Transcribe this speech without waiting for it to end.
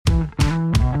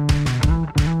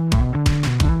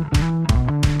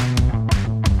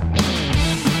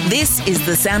This is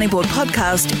the Sounding Board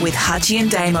podcast with Hutchy and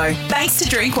Damo. Thanks to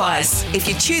Drinkwise. If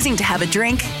you're choosing to have a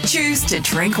drink, choose to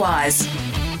drink wise.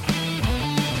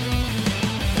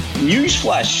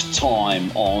 Newsflash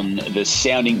time on the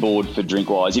sounding board for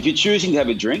Drinkwise. If you're choosing to have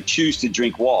a drink, choose to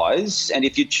drink wise. And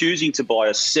if you're choosing to buy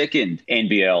a second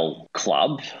NBL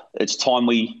club, it's time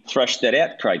we thrash that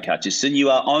out, Craig Hutchison. You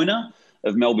are owner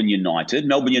of Melbourne United.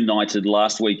 Melbourne United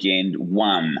last weekend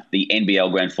won the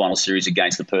NBL Grand Final Series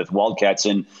against the Perth Wildcats.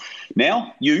 And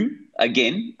now you,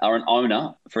 again, are an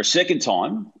owner for a second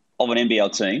time of an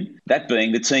NBL team, that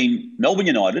being the team Melbourne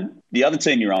United, the other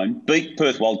team you own, beat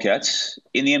Perth Wildcats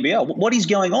in the NBL. What is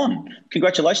going on?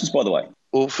 Congratulations, by the way.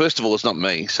 Well, first of all, it's not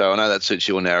me. So I know that suits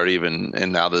your narrative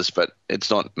and others, but it's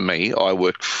not me. I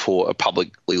work for a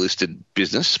publicly listed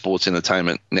business, Sports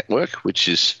Entertainment Network, which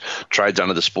trades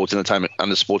under the Sports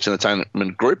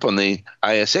Entertainment Group on the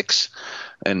ASX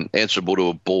and answerable to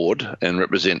a board and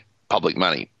represent public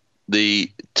money.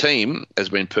 The team has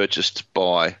been purchased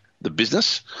by the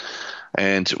business,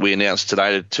 and we announced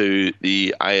today to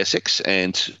the ASX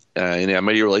and in our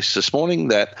media release this morning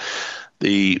that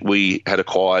we had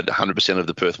acquired 100% of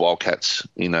the Perth Wildcats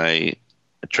in a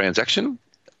transaction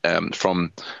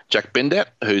from Jack Bendat,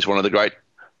 who's one of the great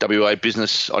WA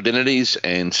business identities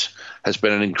and has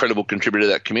been an incredible contributor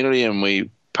to that community. And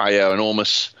we pay our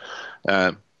enormous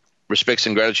respects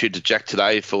and gratitude to Jack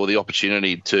today for the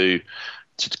opportunity to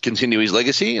continue his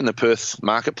legacy in the Perth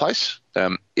marketplace.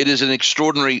 It is an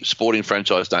extraordinary sporting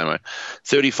franchise, Damo.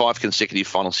 35 consecutive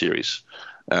final series,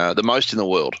 the most in the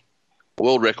world.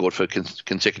 World record for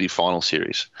consecutive final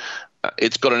series.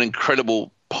 It's got an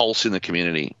incredible pulse in the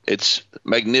community. It's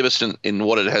magnificent in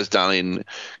what it has done in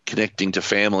connecting to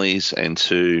families and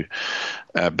to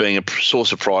being a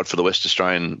source of pride for the West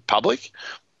Australian public.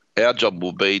 Our job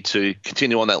will be to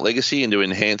continue on that legacy and to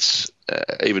enhance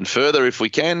even further, if we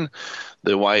can,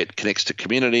 the way it connects to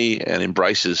community and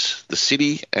embraces the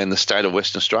city and the state of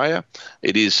Western Australia.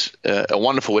 It is a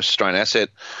wonderful West Australian asset.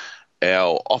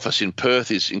 Our office in Perth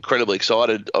is incredibly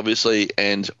excited, obviously,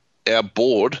 and our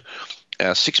board,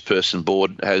 our six-person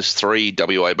board, has 3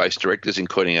 WA-based directors,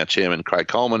 including our chairman, Craig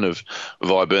Coleman of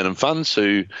Viburnum Funds,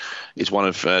 who is one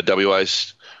of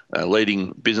WA's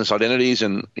leading business identities,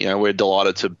 and we're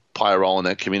delighted to play a role in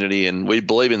that community. And we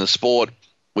believe in the sport.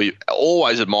 We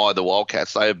always admire the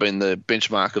Wildcats. They have been the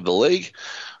benchmark of the league,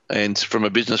 and from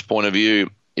a business point of view,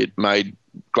 it made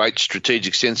great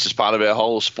strategic sense as part of our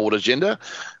whole sport agenda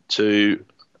to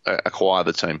acquire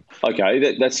the team.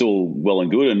 Okay, that's all well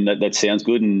and good, and that sounds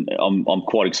good, and I'm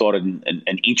quite excited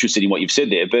and interested in what you've said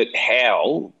there. But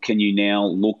how can you now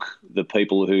look the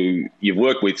people who you've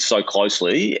worked with so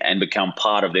closely and become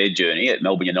part of their journey at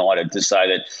Melbourne United to say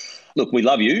that, look, we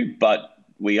love you, but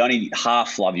we only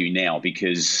half love you now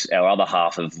because our other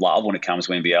half of love when it comes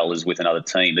to NBL is with another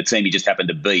team, the team you just happened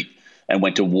to beat and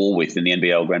went to war with in the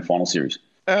NBL Grand Final Series?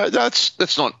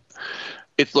 That's not.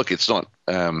 It's not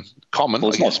common,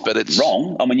 well, I guess, but it's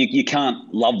wrong. I mean, you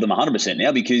can't love them 100%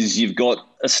 now because you've got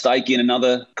a stake in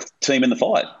another team in the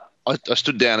fight. I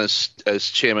stood down as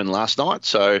chairman last night,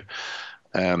 so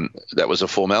that was a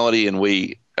formality, and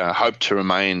we hope to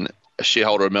remain a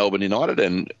shareholder of Melbourne United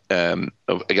and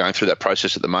are going through that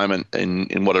process at the moment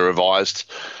in what a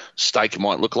revised stake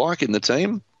might look like in the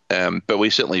team. But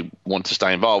we certainly want to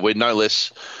stay involved. We're no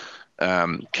less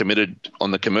committed on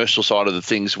the commercial side of the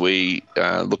things. We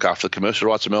look after the commercial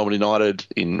rights of Melbourne United.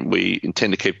 We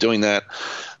intend to keep doing that.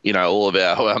 All of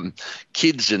our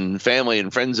kids and family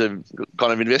and friends have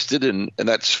kind of invested, and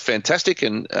that's fantastic.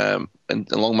 And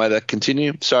long may that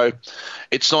continue. So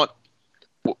it's not.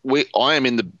 I am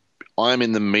in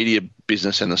the media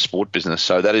business and the sport business.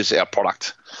 So that is our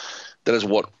product. That is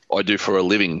what I do for a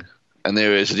living. And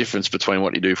there is a difference between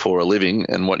what you do for a living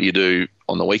and what you do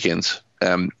on the weekends.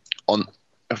 On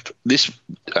this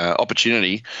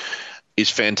opportunity is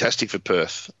fantastic for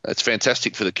Perth. It's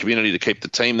fantastic for the community to keep the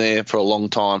team there for a long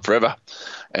time, forever,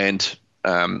 and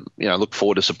look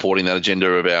forward to supporting that agenda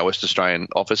of our West Australian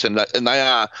office. And they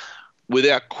are,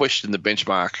 without question, the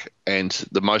benchmark and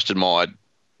the most admired,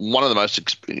 one of the most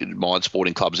admired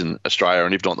sporting clubs in Australia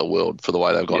and if not the world for the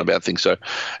way they've gone about things. So,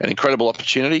 an incredible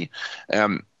opportunity,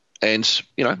 and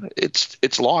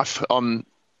it's life.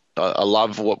 I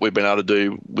love what we've been able to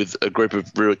do with a group of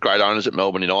really great owners at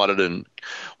Melbourne United and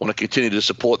want to continue to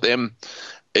support them.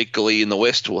 Equally in the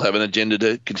West, we'll have an agenda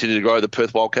to continue to grow the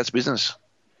Perth Wildcats business.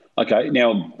 Okay,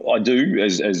 now I do,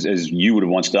 as you would have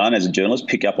once done as a journalist,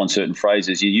 pick up on certain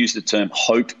phrases. You use the term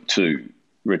hope to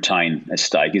retain a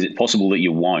stake. Is it possible that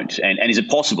you won't? And is it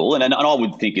possible, and I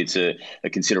would think it's a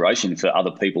consideration for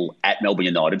other people at Melbourne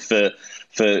United, for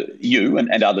you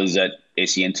and others at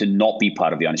SEN to not be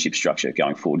part of the ownership structure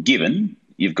going forward, given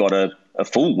you've got a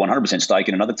full 100% stake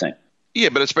in another team? Yeah,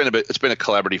 but it's been a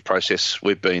collaborative process.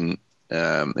 We've been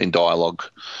in dialogue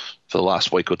for the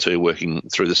last week or two, working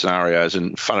through the scenarios,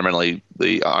 and fundamentally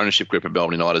the ownership group of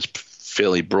Melbourne United is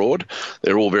fairly broad.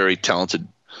 They're all very talented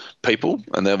people,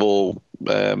 and they've all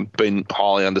been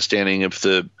highly understanding of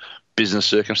the business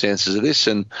circumstances of this,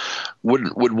 and would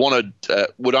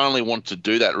only want to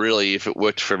do that really if it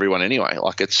worked for everyone anyway.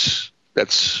 Like that's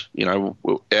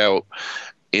our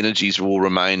energies will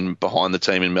remain behind the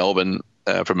team in Melbourne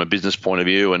from a business point of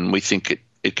view, and we think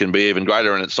it can be even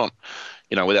greater. And it's not,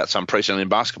 without some precedent in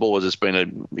basketball, as it's been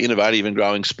an innovative and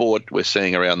growing sport. We're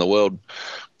seeing around the world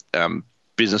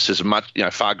businesses much,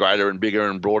 far greater and bigger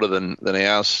and broader than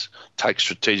ours take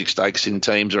strategic stakes in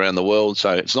teams around the world.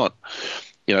 So it's not,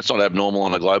 it's not abnormal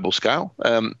on a global scale.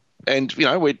 And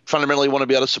we fundamentally want to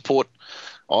be able to support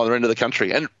either end of the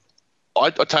country. And I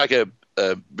take a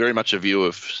very much a view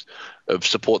of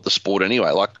support the sport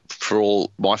anyway. Like, for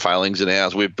all my failings and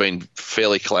ours, we've been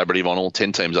fairly collaborative on all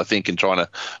 10 teams, I think, in trying to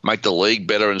make the league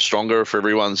better and stronger for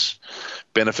everyone's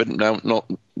benefit, not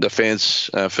the fans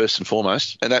first and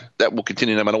foremost. And that will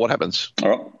continue no matter what happens. All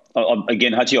right.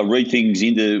 Again, Hutchy, I'll read things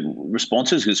into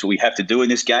responses because we have to do in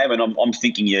this game, and I'm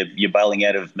thinking you're bailing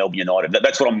out of Melbourne United.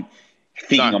 That's what I'm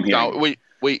thinking. I'm hearing. No,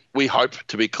 we hope,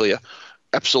 to be clear,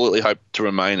 absolutely hope to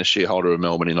remain a shareholder of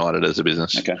Melbourne United as a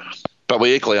business. Okay. But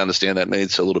we equally understand that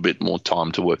needs a little bit more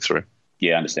time to work through.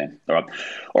 Yeah, I understand. All right.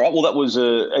 Well, that was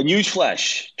a news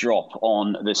flash drop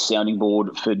on the sounding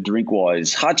board for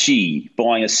Drinkwise. Hutchy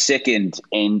buying a second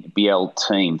NBL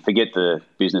team. Forget the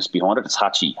business behind it. It's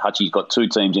Hutchy. Hutchy's got 2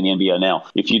 teams in the NBL now.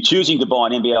 If you're choosing to buy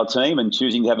an NBL team and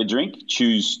choosing to have a drink,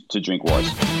 choose to Drinkwise.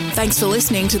 Thanks for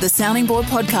listening to the Sounding Board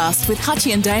podcast with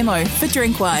Hutchy and Damo for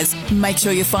Drinkwise. Make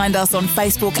sure you find us on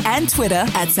Facebook and Twitter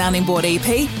at Sounding Board EP.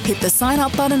 Hit the sign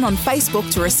up button on Facebook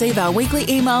to receive our weekly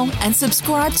email, and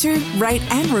subscribe to, rate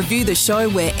and review the show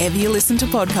wherever you listen to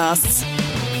podcasts.